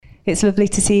It's lovely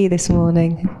to see you this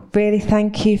morning. Really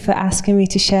thank you for asking me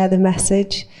to share the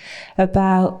message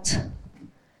about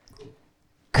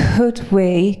could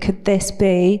this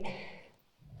be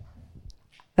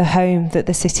the home that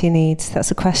the city needs?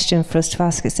 That's a question for us to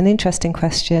ask. It's an interesting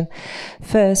question.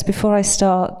 First, before I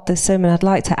start the sermon, I'd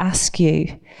like to ask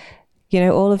you,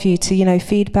 all of you to,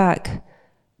 feedback.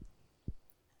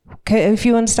 If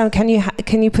you understand,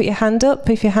 can you put your hand up?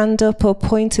 If your hand up, or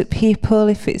point at people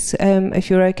if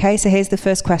you're okay. So here's the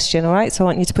first question, all right? So I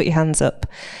want you to put your hands up.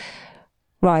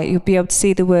 Right, you'll be able to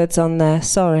see the words on there.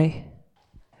 Sorry.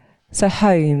 So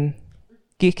home.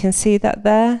 You can see that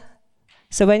there?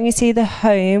 So when you see the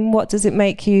home, what does it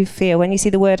make you feel? When you see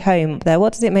the word home up there,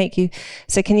 what does it make you?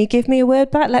 So can you give me a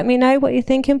word back? Let me know what you're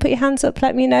thinking. Put your hands up.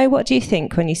 Let me know. What do you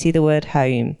think when you see the word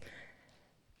home?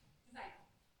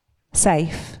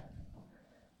 Safe.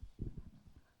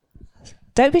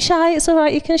 Don't be shy, it's all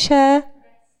right, you can share.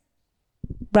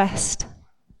 Rest.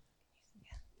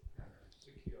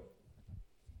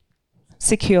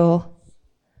 Secure.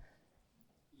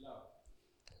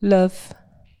 Love.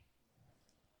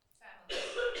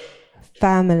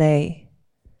 Family.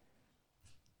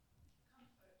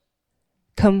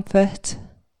 Comfort.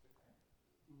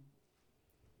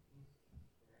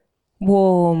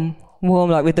 Warm. Warm,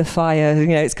 like with the fire,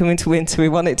 it's coming to winter, we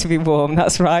want it to be warm,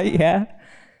 that's right, yeah?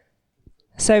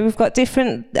 So we've got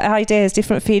different ideas,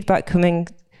 different feedback coming.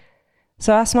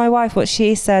 So I asked my wife what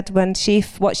she said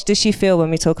what does she feel when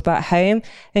we talk about home?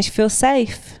 And she feels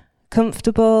safe,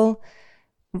 comfortable,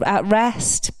 at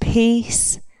rest,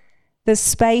 peace. There's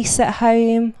space at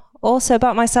home. Also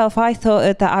about myself, I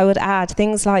thought that I would add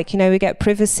things like, we get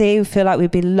privacy, we feel like we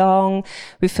belong,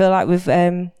 we feel like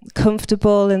we're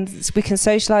comfortable and we can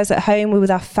socialise at home, we're with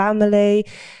our family.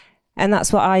 And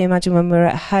that's what I imagine when we're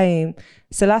at home.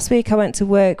 So last week I went to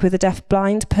work with a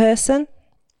deaf-blind person,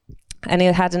 and he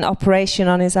had an operation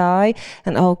on his eye,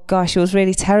 and oh gosh, I was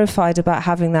really terrified about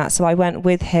having that. So I went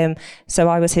with him, so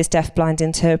I was his deaf-blind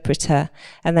interpreter.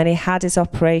 And then he had his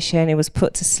operation, he was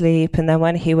put to sleep, and then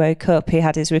when he woke up, he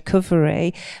had his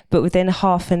recovery. But within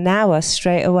half an hour,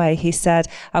 straight away, he said,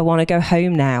 I want to go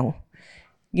home now.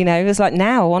 It was like,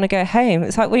 now I want to go home.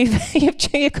 It's like, well,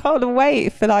 you've got to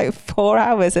wait for like 4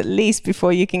 hours at least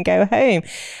before you can go home.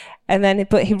 And then,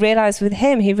 but he realised with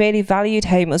him, he really valued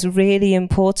home. It was really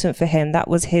important for him. That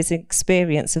was his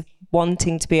experience of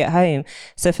wanting to be at home.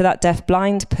 So for that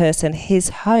deaf-blind person, his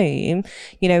home,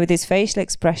 with his facial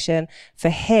expression, for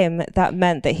him, that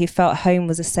meant that he felt home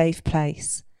was a safe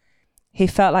place. He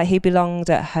felt like he belonged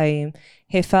at home.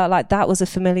 He felt like that was a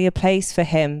familiar place for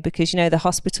him because, the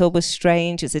hospital was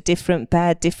strange. It's a different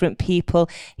bed, different people.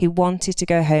 He wanted to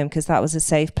go home because that was a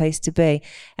safe place to be.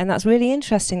 And that's really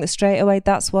interesting that straight away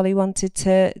that's what he wanted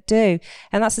to do.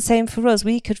 And that's the same for us.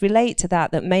 We could relate to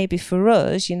that maybe for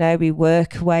us, we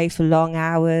work away for long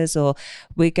hours or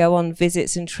we go on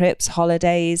visits and trips,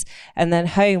 holidays, and then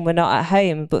home, we're not at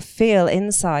home, but feel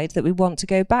inside that we want to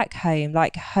go back home.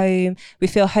 Like home, we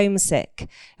feel homesick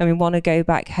and we want to go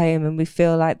back home, and we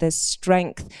feel like there's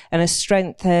strength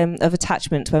of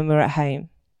attachment when we're at home.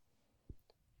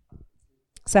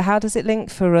 So how does it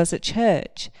link for us at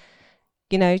church?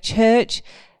 Church,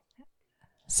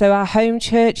 so our home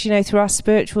church, through our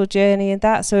spiritual journey and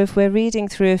that. So if we're reading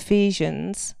through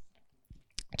Ephesians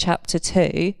chapter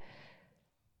 2,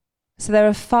 so there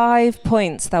are 5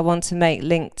 points that I want to make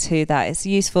linked to that. It's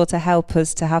useful to help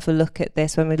us to have a look at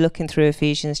this when we're looking through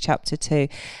Ephesians chapter 2.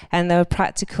 And there are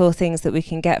practical things that we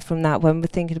can get from that when we're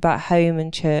thinking about home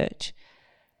and church.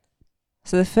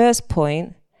 So the first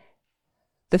point,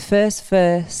 the first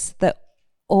verse, that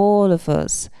all of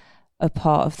us are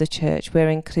part of the church.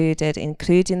 We're included,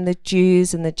 including the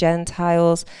Jews and the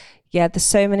Gentiles. Yeah, there's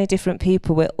so many different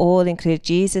people. We're all included.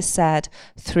 Jesus said,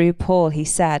 through Paul, he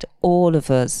said, all of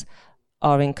us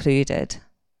are included.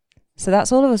 So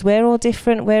that's all of us. We're all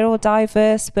different, we're all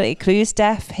diverse, but it includes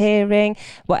deaf, hearing,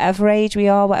 whatever age we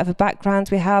are, whatever background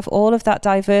we have, all of that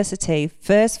diversity.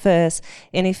 First verse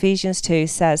in Ephesians 2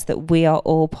 says that we are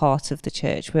all part of the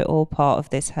church. We're all part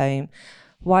of this home.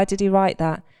 Why did he write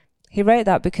that? He wrote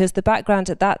that because the background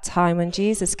at that time when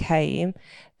Jesus came,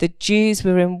 the Jews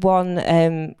were in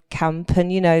one camp, and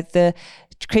the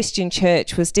Christian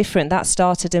church was different. That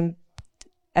started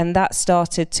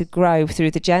to grow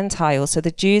through the Gentiles. So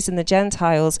the Jews and the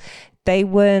Gentiles, they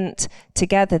weren't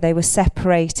together, they were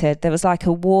separated. There was like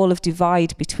a wall of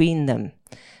divide between them.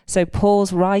 So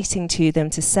Paul's writing to them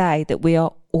to say that we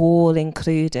are all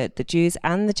included. The Jews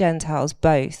and the Gentiles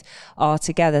both are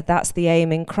together. That's the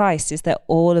aim in Christ, is that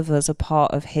all of us are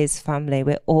part of his family.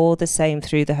 We're all the same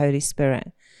through the Holy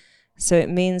Spirit. So it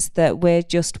means that we're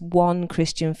just one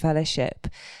Christian fellowship.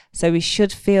 So we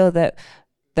should feel that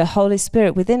the Holy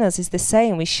Spirit within us is the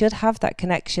same. We should have that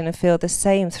connection and feel the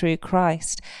same through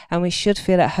Christ. And we should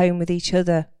feel at home with each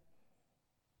other.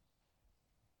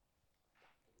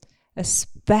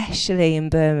 Especially in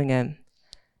Birmingham.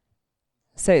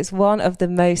 So it's one of the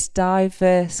most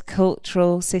diverse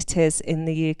cultural cities in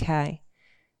the UK.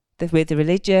 With the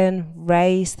religion,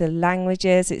 race, the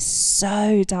languages, it's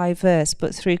so diverse.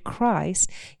 But through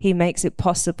Christ, he makes it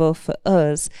possible for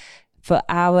us, for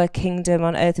our kingdom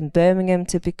on earth in Birmingham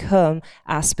to become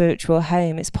our spiritual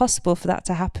home. It's possible for that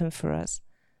to happen for us.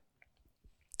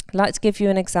 I'd like to give you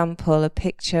an example, a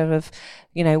picture of,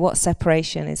 what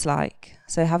separation is like.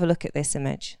 So have a look at this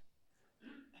image.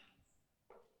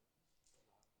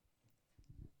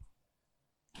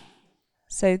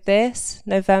 So this,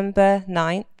 November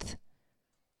 9th,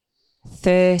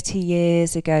 30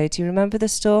 years ago. Do you remember the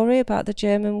story about the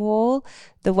German wall?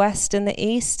 The West and the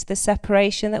East, the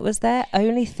separation that was there?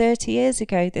 Only 30 years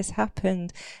ago this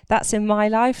happened. That's in my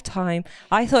lifetime.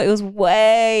 I thought it was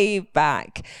way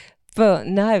back. But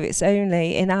no, it's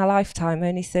only in our lifetime,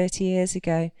 only 30 years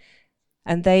ago.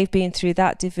 And they've been through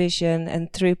that division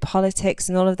and through politics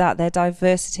and all of that, their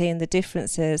diversity and the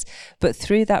differences. But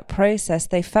through that process,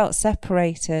 they felt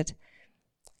separated.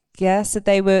 Yeah, so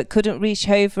they couldn't reach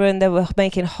over and they were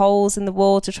making holes in the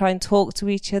wall to try and talk to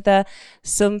each other.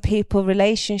 Some people,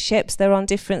 relationships, they're on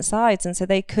different sides. And so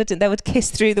they would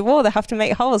kiss through the wall. They have to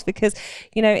make holes because,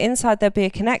 inside there'd be a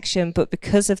connection. But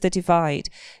because of the divide,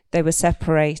 they were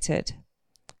separated.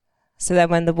 So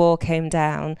then when the wall came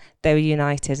down, they were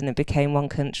united and it became one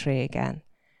country again.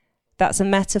 That's a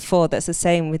metaphor that's the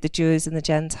same with the Jews and the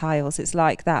Gentiles. It's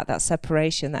like that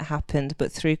separation that happened.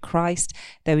 But through Christ,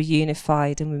 they were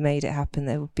unified and we made it happen.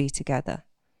 They would be together.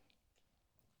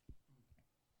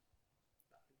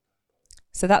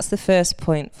 So that's the first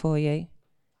point for you.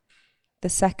 The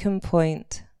second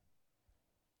point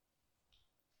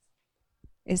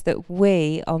is that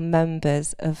we are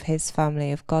members of his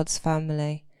family, of God's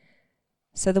family.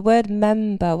 So the word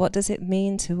member, what does it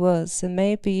mean to us? And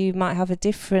maybe you might have a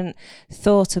different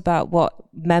thought about what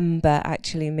member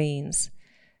actually means.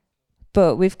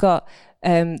 But we've got,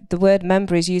 the word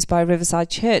member is used by Riverside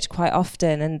Church quite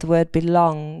often, and the word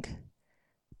belong.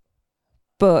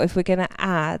 But if we're going to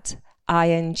add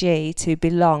ing to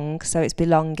belong, so it's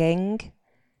belonging.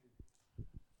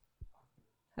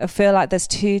 I feel like there's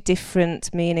two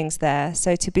different meanings there.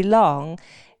 So to belong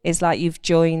is like you've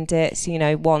joined it,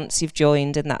 once you've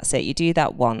joined and that's it. You do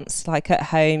that once. Like at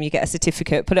home, you get a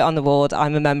certificate, put it on the wall,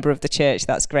 I'm a member of the church,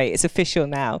 that's great, it's official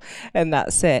now, and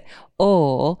that's it.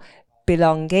 Or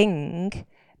belonging,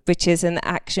 which is an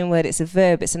action word, it's a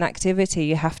verb, it's an activity,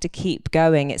 you have to keep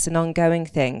going, it's an ongoing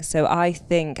thing. So I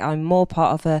think I'm more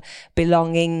part of a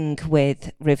belonging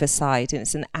with Riverside, and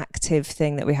it's an active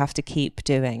thing that we have to keep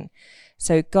doing.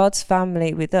 So God's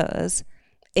family with us,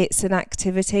 it's an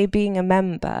activity, being a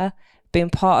member, being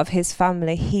part of his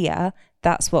family here,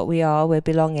 that's what we are, we're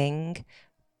belonging.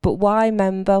 But why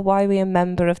member? Why are we a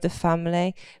member of the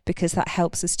family? Because that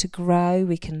helps us to grow,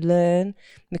 we can learn,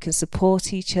 we can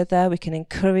support each other, we can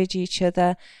encourage each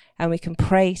other, and we can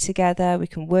pray together, we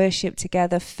can worship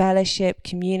together, fellowship,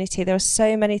 community. There are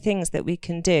so many things that we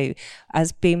can do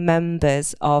as being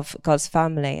members of God's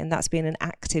family, and that's being an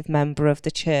active member of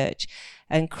the church.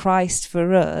 And Christ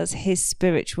for us, his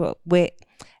spiritual, we're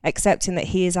accepting that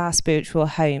he is our spiritual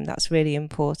home. That's really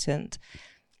important.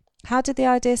 How did the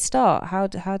idea start? How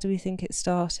do we think it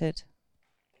started?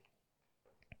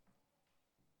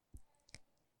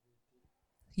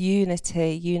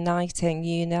 Unity,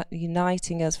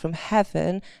 uniting us from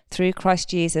heaven through Christ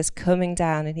Jesus coming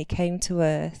down, and he came to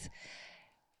earth.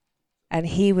 And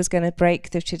he was going to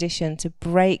break the tradition, to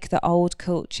break the old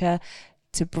culture,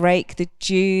 to break the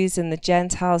Jews and the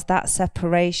Gentiles, that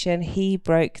separation. He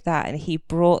broke that and he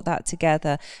brought that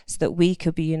together so that we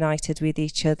could be united with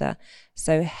each other.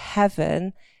 So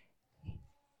heaven,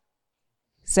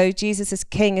 so Jesus is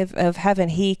King of heaven.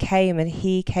 He came and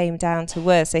he came down to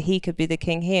earth so he could be the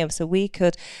King here. So we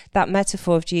could, that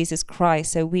metaphor of Jesus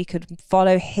Christ, so we could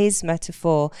follow his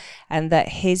metaphor, and that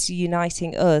his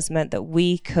uniting us meant that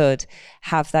we could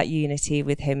have that unity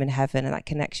with him in heaven and that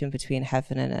connection between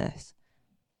heaven and earth.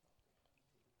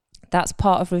 That's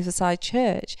part of Riverside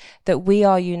Church, that we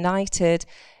are united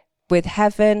with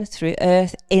heaven through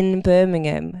earth in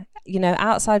Birmingham.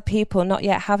 Outside people not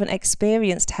yet haven't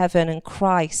experienced heaven and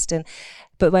Christ,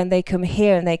 but when they come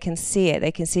here and they can see it,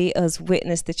 they can see us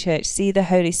witness the church, see the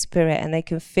Holy Spirit, and they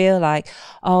can feel like,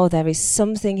 oh, there is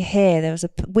something here.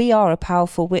 We are a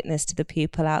powerful witness to the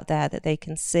people out there that they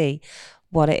can see.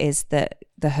 what it is that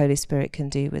the Holy Spirit can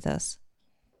do with us.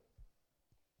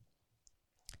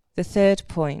 The third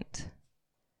point,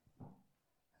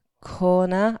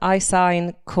 corner. I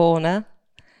sign corner,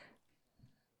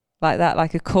 like that,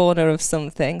 like a corner of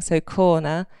something. So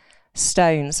corner,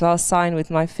 stone. So I'll sign with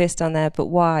my fist on there. But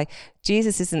why?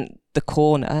 Jesus isn't the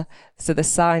corner, so the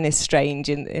sign is strange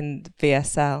in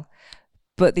VSL.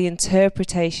 But the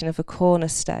interpretation of a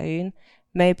cornerstone,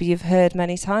 maybe you've heard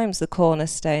many times the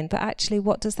cornerstone, but actually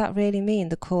what does that really mean,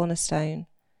 the cornerstone?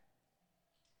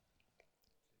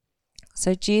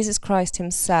 So Jesus Christ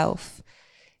himself,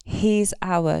 he's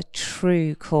our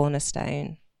true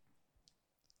cornerstone.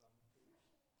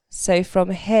 So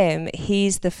from him,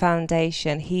 he's the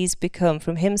foundation. He's become,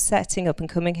 from him setting up and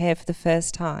coming here for the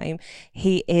first time,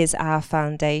 he is our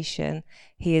foundation.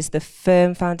 He is the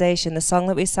firm foundation. The song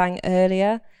that we sang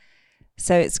earlier,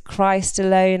 so it's Christ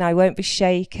alone, I won't be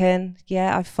shaken.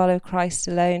 Yeah, I follow Christ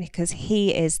alone because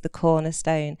he is the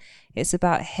cornerstone. It's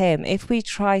about him. If we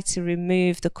try to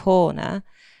remove the corner,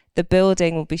 the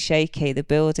building will be shaky, the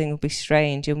building will be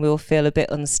strange, and we'll feel a bit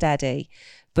unsteady.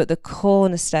 But the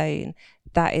cornerstone,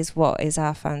 that is what is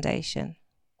our foundation.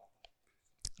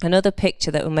 Another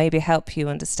picture that will maybe help you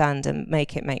understand and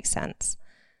make it make sense.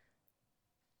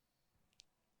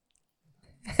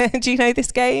 Do you know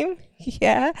this game?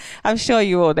 Yeah, I'm sure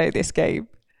you all know this game.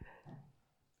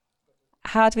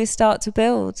 How do we start to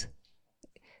build?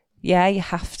 Yeah, you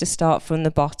have to start from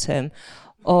the bottom.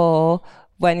 Or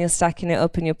when you're stacking it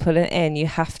up and you're pulling it in, you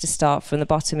have to start from the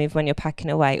bottom even when you're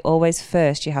packing away. Always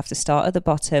first, you have to start at the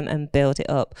bottom and build it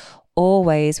up.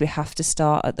 Always we have to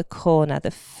start at the corner,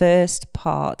 the first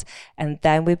part, and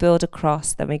then we build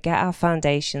across, then we get our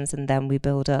foundations, and then we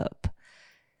build up.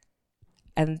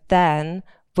 And then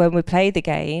when we play the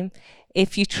game,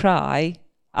 if you try,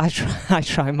 I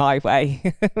try my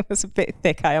way. It's a bit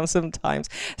thick, I am sometimes.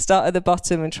 Start at the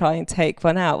bottom and try and take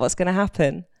one out. What's going to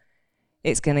happen?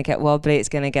 It's going to get wobbly, it's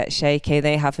going to get shaky.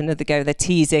 They have another go, they're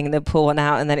teasing, and they pull one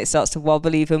out, and then it starts to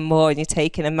wobble even more, and you're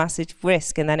taking a massive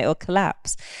risk, and then it will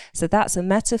collapse. So that's a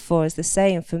metaphor, is the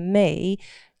same for me.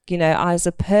 You know, as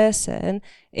a person,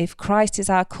 if Christ is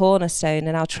our cornerstone,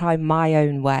 and I'll try my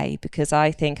own way because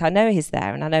I think I know he's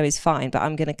there and I know he's fine, but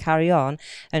I'm going to carry on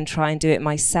and try and do it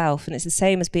myself. And it's the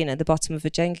same as being at the bottom of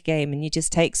a Jenga game, and you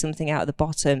just take something out of the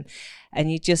bottom, and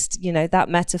you just, you know, that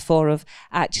metaphor of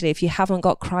actually, if you haven't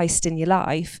got Christ in your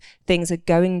life, things are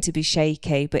going to be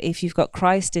shaky. But if you've got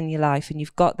Christ in your life and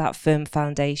you've got that firm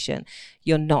foundation,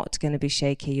 you're not going to be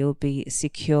shaky. You'll be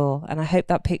secure. And I hope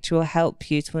that picture will help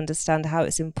you to understand how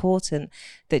it's important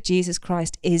that Jesus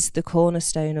Christ is the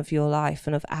cornerstone of your life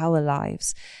and of our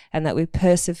lives, and that we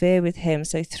persevere with him.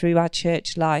 So through our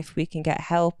church life, we can get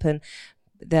help, and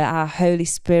that our Holy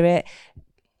Spirit,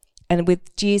 and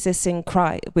with Jesus in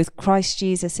Christ, with Christ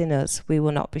Jesus in us, we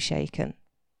will not be shaken.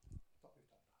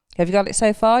 Have you got it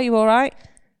so far? You all right?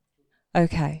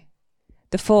 Okay.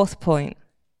 The fourth point.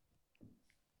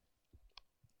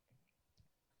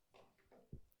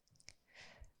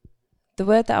 The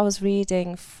word that I was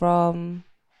reading from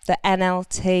the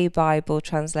NLT Bible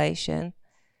translation.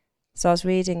 So I was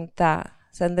reading that.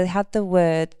 So they had the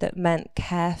word that meant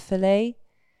carefully.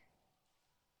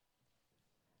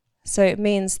 So it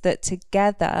means that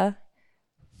together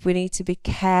we need to be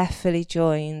carefully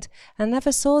joined. I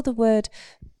never saw the word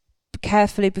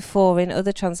carefully before in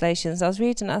other translations. I was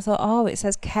reading it, I thought, oh, it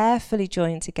says carefully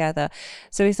joined together.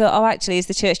 So we thought, oh, actually, is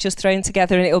the church just thrown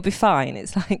together and it'll be fine?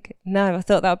 It's like, no, I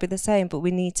thought that would be the same, but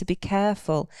we need to be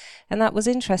careful. And that was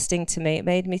interesting to me. It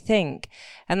made me think.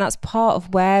 And that's part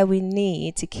of where we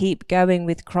need to keep going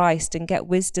with Christ and get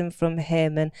wisdom from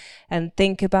him, and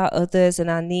think about others and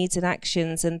our needs and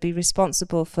actions, and be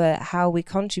responsible for how we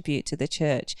contribute to the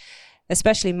church.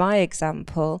 Especially my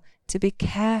example, to be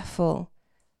careful.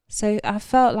 So I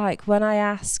felt like when I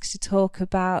asked to talk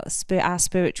about our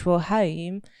spiritual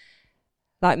home,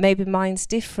 like maybe mine's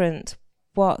different.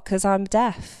 What? Because I'm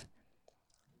deaf.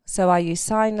 So I use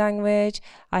sign language.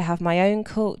 I have my own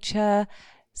culture.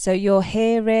 So you're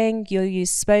hearing, you'll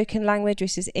use spoken language,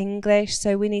 which is English.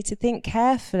 So we need to think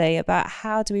carefully about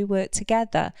how do we work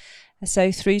together.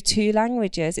 So through two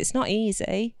languages, it's not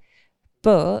easy,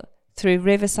 but through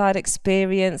Riverside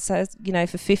experience, as you know,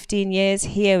 for 15 years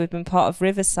here, we've been part of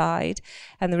Riverside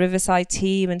and the Riverside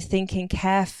team, and thinking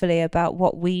carefully about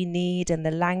what we need and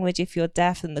the language if you're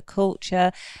deaf and the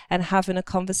culture, and having a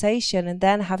conversation, and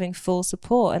then having full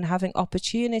support and having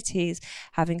opportunities,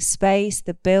 having space,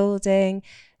 the building.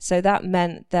 So that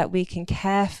meant that we can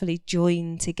carefully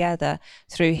join together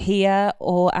through here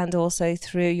and also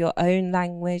through your own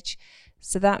language.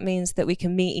 So that means that we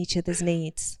can meet each other's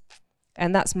needs.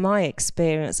 And that's my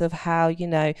experience of how,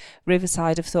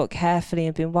 Riverside have thought carefully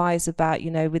and been wise about,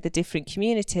 with the different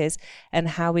communities and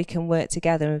how we can work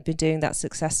together, and we've been doing that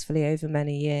successfully over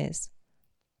many years.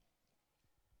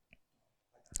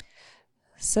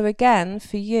 So again,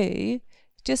 for you,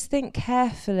 just think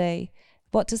carefully,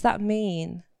 what does that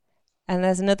mean? And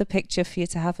there's another picture for you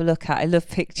to have a look at. I love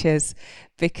pictures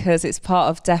because it's part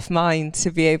of Deaf Mind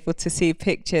to be able to see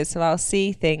pictures. So I'll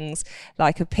see things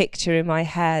like a picture in my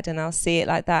head, and I'll see it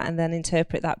like that and then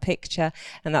interpret that picture.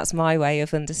 And that's my way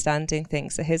of understanding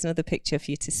things. So here's another picture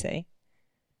for you to see.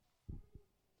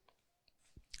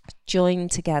 Join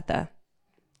together.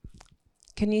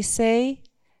 Can you see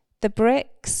the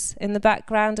bricks in the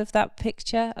background of that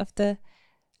picture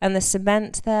and the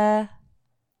cement there?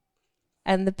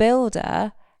 And the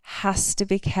builder has to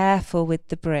be careful with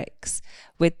the bricks,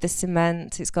 with the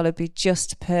cement. It's got to be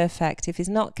just perfect. If he's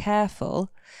not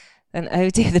careful, then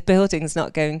oh dear, the building's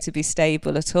not going to be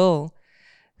stable at all.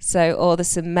 So, or the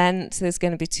cement, there's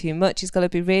going to be too much. He's got to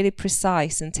be really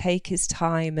precise and take his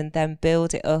time and then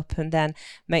build it up and then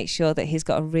make sure that he's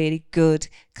got a really good,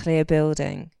 clear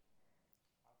building.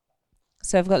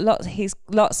 So I've got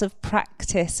lots of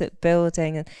practice at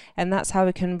building, and that's how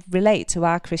we can relate to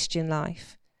our Christian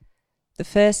life. The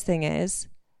first thing is,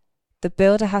 the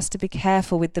builder has to be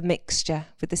careful with the mixture,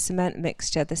 with the cement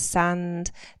mixture, the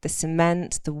sand, the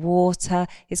cement, the water.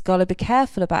 He's got to be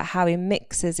careful about how he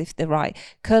mixes, if the right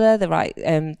colour, the right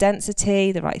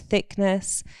density, the right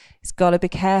thickness. He's got to be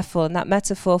careful. And that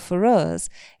metaphor for us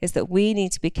is that we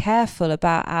need to be careful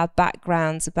about our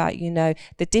backgrounds, about,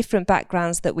 the different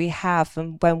backgrounds that we have.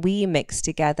 And when we mix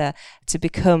together to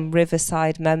become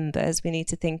Riverside members, we need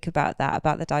to think about that,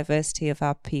 about the diversity of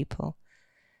our people.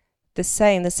 The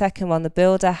second one, the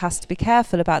builder has to be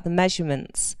careful about the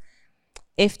measurements.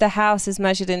 If the house is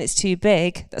measured and it's too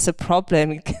big, that's a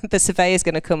problem. The surveyor's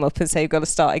going to come up and say, you've got to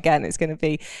start again. It's going to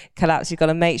be collapsed. You've got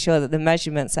to make sure that the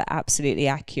measurements are absolutely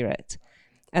accurate.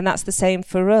 And that's the same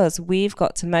for us. We've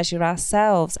got to measure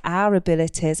ourselves, our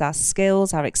abilities, our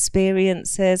skills, our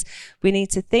experiences. We need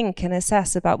to think and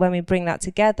assess about when we bring that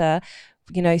together,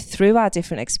 through our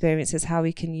different experiences, how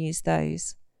we can use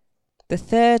those. The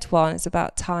third one is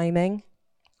about timing.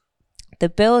 The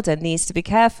builder needs to be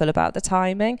careful about the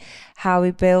timing, how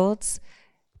he builds,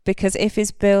 because if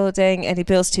he's building and he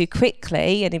builds too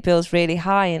quickly and he builds really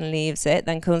high and leaves it,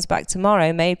 then comes back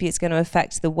tomorrow, maybe it's going to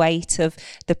affect the weight of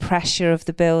the pressure of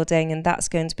the building, and that's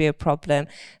going to be a problem.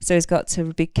 So he's got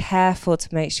to be careful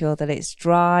to make sure that it's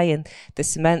dry and the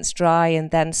cement's dry, and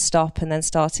then stop and then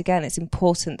start again. It's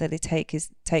important that he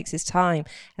takes his time.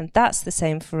 And that's the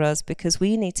same for us, because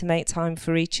we need to make time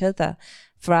for each other,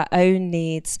 for our own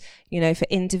needs. For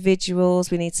individuals,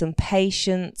 we need some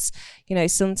patience.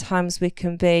 Sometimes we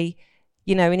can be,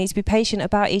 we need to be patient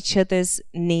about each other's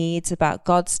needs, about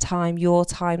God's time, your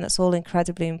time. That's all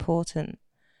incredibly important.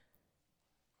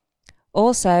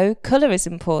 Also, colour is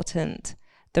important.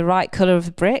 The right colour of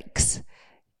the bricks,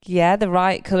 the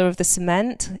right colour of the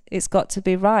cement, it's got to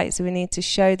be right. So we need to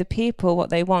show the people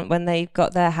what they want when they've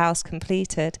got their house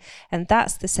completed. And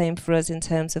that's the same for us in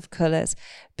terms of colours,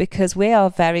 because we are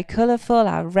very colourful,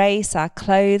 our race, our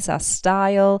clothes, our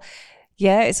style.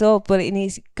 It's all, but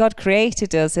God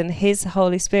created us, and His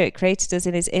Holy Spirit created us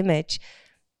in His image.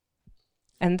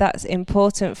 And that's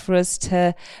important for us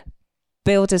to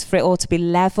build us, for it all to be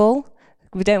level.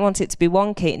 We don't want it to be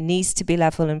wonky. It needs to be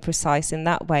level and precise in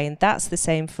that way. And that's the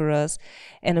same for us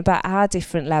in about our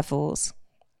different levels.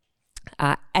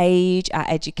 Our age, our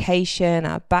education,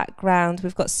 our background.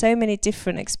 We've got so many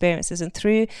different experiences. And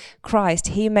through Christ,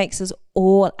 He makes us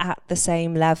all at the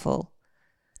same level.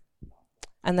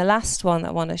 And the last one I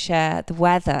want to share, the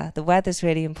weather. The weather's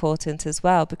really important as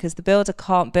well, because the builder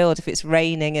can't build if it's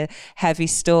raining, a heavy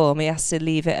storm. He has to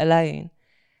leave it alone.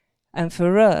 And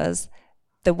for us,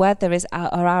 the weather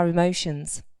are our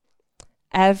emotions.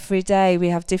 Every day we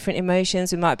have different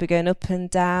emotions. We might be going up and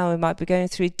down. We might be going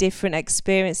through different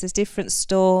experiences, different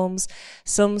storms.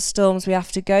 Some storms we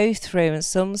have to go through, and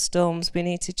some storms we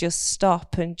need to just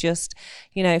stop and just,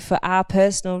 for our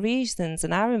personal reasons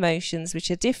and our emotions, which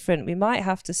are different, we might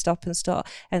have to stop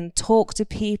and talk to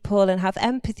people and have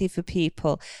empathy for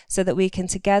people, so that we can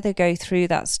together go through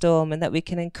that storm and that we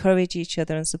can encourage each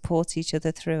other and support each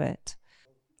other through it.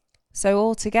 So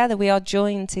all together, we are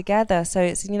joined together. So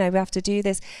it's, we have to do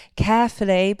this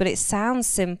carefully, but it sounds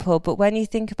simple. But when you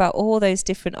think about all those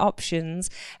different options,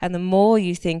 and the more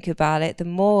you think about it, the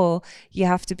more you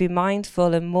have to be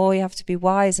mindful and more you have to be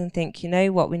wise and think,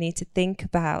 what we need to think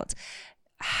about,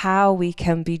 how we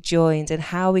can be joined and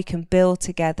how we can build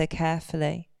together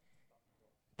carefully.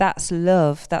 That's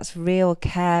love. That's real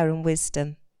care and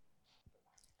wisdom.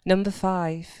 Number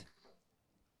 5.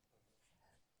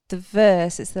 The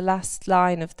verse, it's the last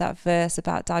line of that verse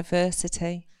about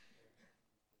diversity.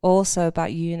 Also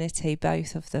about unity,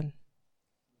 both of them.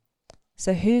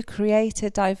 So who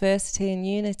created diversity and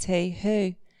unity?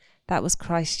 Who? That was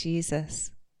Christ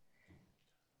Jesus.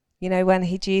 You know, when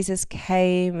Jesus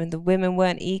came and the women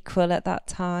weren't equal at that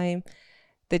time,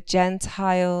 the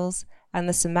Gentiles and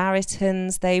the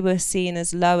Samaritans, they were seen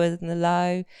as lower than the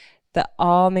low. The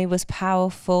army was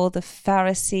powerful. The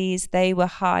Pharisees, they were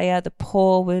higher. The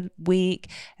poor were weak.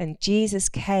 And Jesus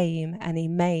came and he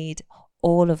made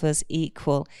all of us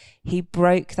equal. He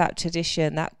broke that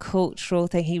tradition, that cultural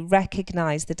thing. He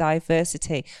recognized the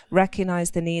diversity,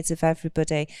 recognized the needs of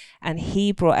everybody, and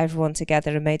he brought everyone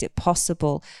together and made it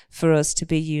possible for us to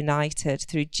be united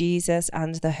through Jesus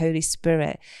and the Holy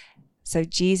Spirit. So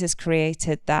Jesus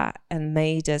created that and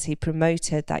made us, he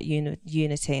promoted that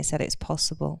unity and said it's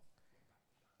possible.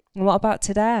 And what about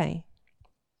today?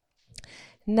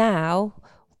 Now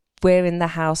we're in the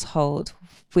household.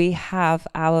 We have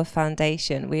our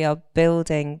foundation. We are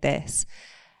building this.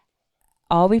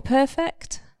 Are we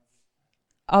perfect?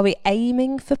 Are we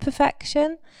aiming for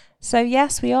perfection? So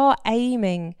yes, we are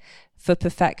aiming for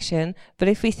perfection, but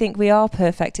if we think we are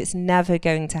perfect, it's never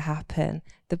going to happen.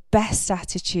 The best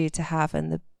attitude to have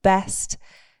and the best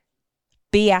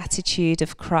beatitude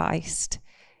of Christ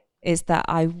is that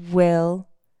I will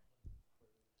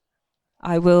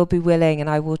be willing and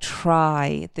I will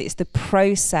try. It's the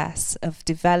process of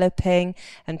developing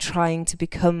and trying to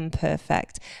become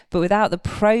perfect. But without the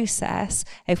process,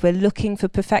 if we're looking for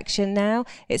perfection now,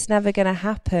 it's never going to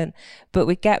happen. But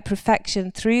we get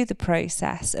perfection through the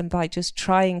process and by just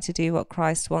trying to do what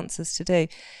Christ wants us to do.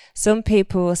 Some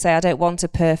people will say, I don't want a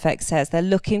perfect church. They're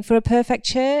looking for a perfect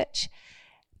church.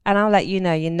 And I'll let you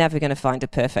know, you're never going to find a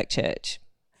perfect church.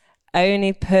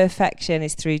 Only perfection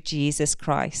is through Jesus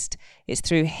Christ. It's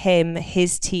through him,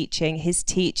 his teaching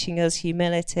us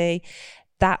humility.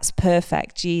 That's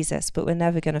perfect, Jesus, but we're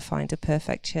never going to find a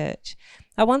perfect church.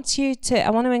 I want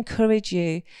to encourage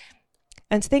you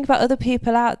and to think about other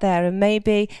people out there, and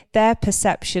maybe their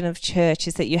perception of church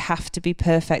is that you have to be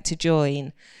perfect to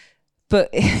join.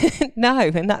 But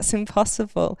no, and that's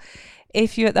impossible.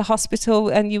 If you're at the hospital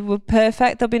and you were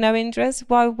perfect, there'll be no injuries.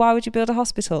 Why would you build a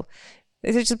hospital?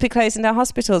 They would just be closing down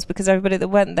hospitals because everybody that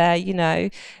went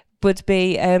there, would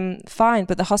be fine.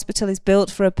 But the hospital is built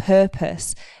for a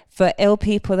purpose, for ill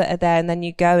people that are there, and then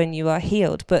you go and you are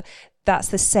healed. But that's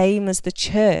the same as the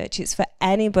church. It's for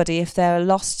anybody. If they're a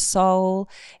lost soul,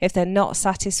 if they're not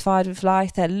satisfied with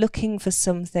life, they're looking for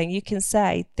something, you can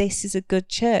say, this is a good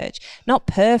church. Not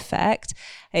perfect.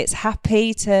 It's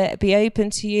happy to be open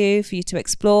to you, for you to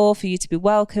explore, for you to be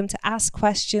welcome, to ask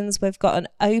questions. We've got an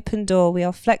open door. We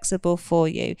are flexible for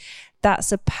you.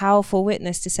 That's a powerful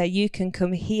witness to say you can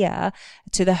come here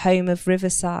to the home of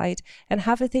Riverside and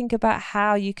have a think about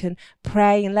how you can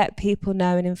pray and let people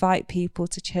know and invite people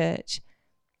to church.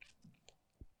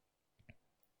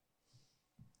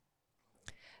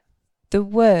 The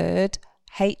word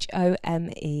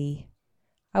HOME.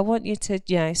 I want you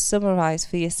to, summarize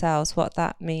for yourselves what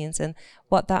that means and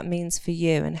what that means for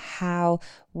you and how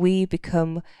we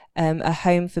become a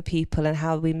home for people and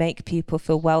how we make people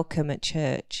feel welcome at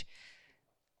church.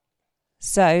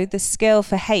 So the skill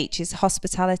for H is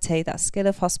hospitality, that skill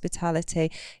of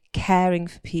hospitality, caring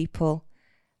for people.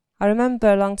 I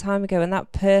remember a long time ago when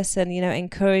that person,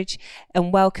 encouraged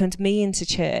and welcomed me into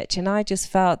church, and I just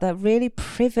felt that really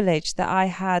privileged that I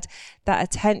had that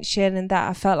attention and that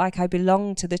I felt like I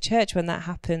belonged to the church when that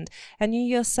happened. And you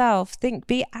yourself,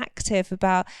 be active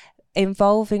about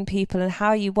involving people and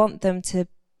how you want them to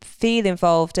feel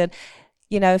involved and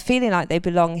feeling like they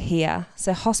belong here.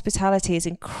 So hospitality is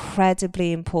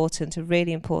incredibly important, a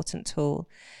really important tool.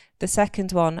 The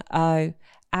second one, O,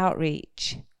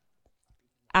 outreach.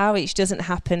 Outreach doesn't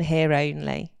happen here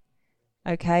only.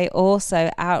 Okay,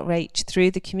 also outreach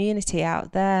through the community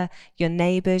out there, your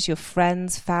neighbours, your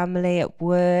friends, family, at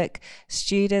work,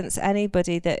 students,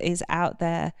 anybody that is out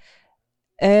there.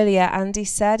 Earlier, Andy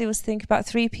said he was thinking about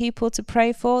 3 people to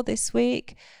pray for this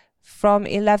week. From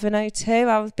 11:02,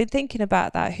 I've been thinking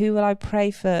about that. Who will I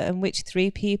pray for and which 3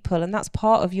 people? And that's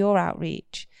part of your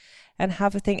outreach. And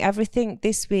have a think, everything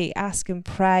this week, ask and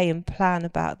pray and plan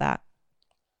about that.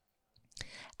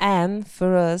 M,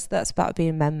 for us, that's about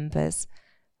being members.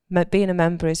 Being a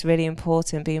member is really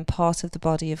important, being part of the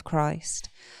body of Christ.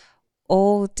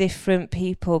 All different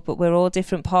people, but we're all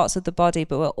different parts of the body,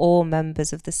 but we're all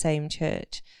members of the same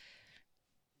church.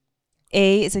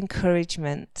 E is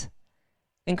encouragement.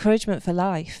 Encouragement for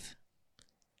life.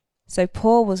 So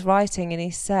Paul was writing and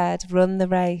he said, run the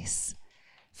race.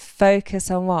 Focus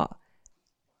on what?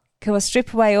 Come on,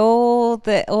 strip away all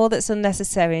that's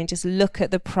unnecessary and just look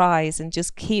at the prize and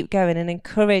just keep going and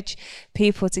encourage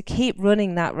people to keep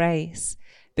running that race.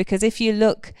 Because if you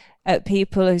look at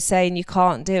people who are saying you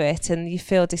can't do it and you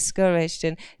feel discouraged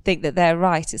and think that they're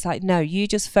right, it's like, no, you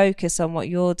just focus on what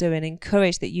you're doing,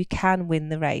 encourage that you can win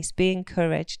the race, be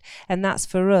encouraged. And that's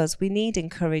for us. We need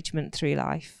encouragement through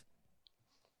life.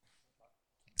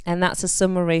 And that's a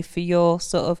summary for your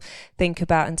sort of think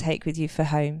about and take with you for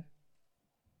home.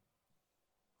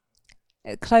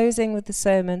 Closing with the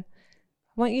sermon,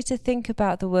 I want you to think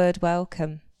about the word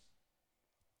welcome.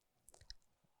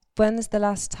 When's the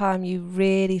last time you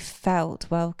really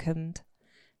felt welcomed?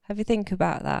 Have you think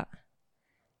about that?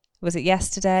 Was it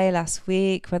yesterday, last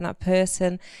week, when that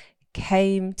person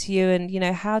came to you and,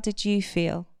 how did you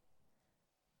feel?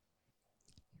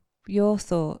 Your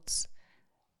thoughts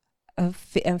and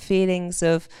feelings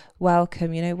of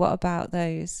welcome, what about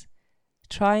those?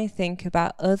 Try and think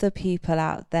about other people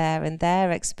out there and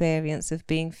their experience of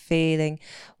feeling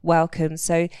welcome.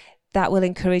 So that will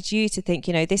encourage you to think,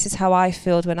 this is how I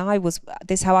felt when I was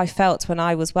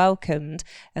welcomed,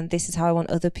 and this is how I want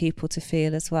other people to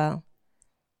feel as well.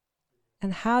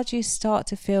 And how do you start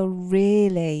to feel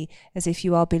really as if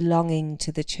you are belonging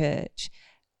to the church?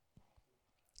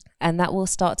 And that will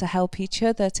start to help each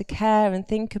other to care and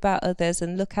think about others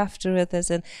and look after others.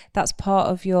 And that's part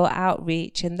of your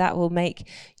outreach. And that will make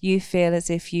you feel as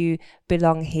if you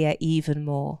belong here even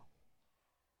more.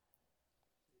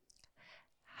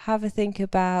 Have a think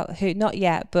about who's not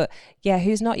yet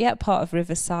part of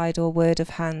Riverside or Word of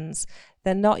Hands.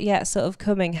 They're not yet sort of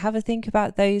coming. Have a think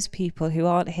about those people who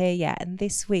aren't here yet. And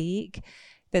this week,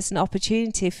 there's an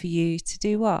opportunity for you to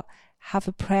do what? Have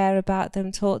a prayer about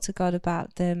them, talk to God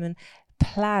about them, and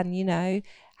plan,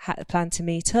 plan to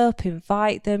meet up,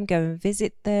 invite them, go and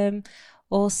visit them.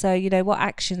 Also, what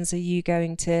actions are you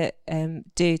going to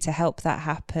do to help that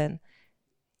happen?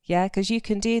 Yeah, because you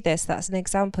can do this. That's an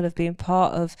example of being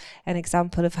part of an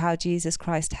example of how Jesus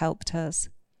Christ helped us.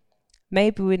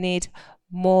 Maybe we need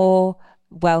more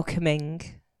welcoming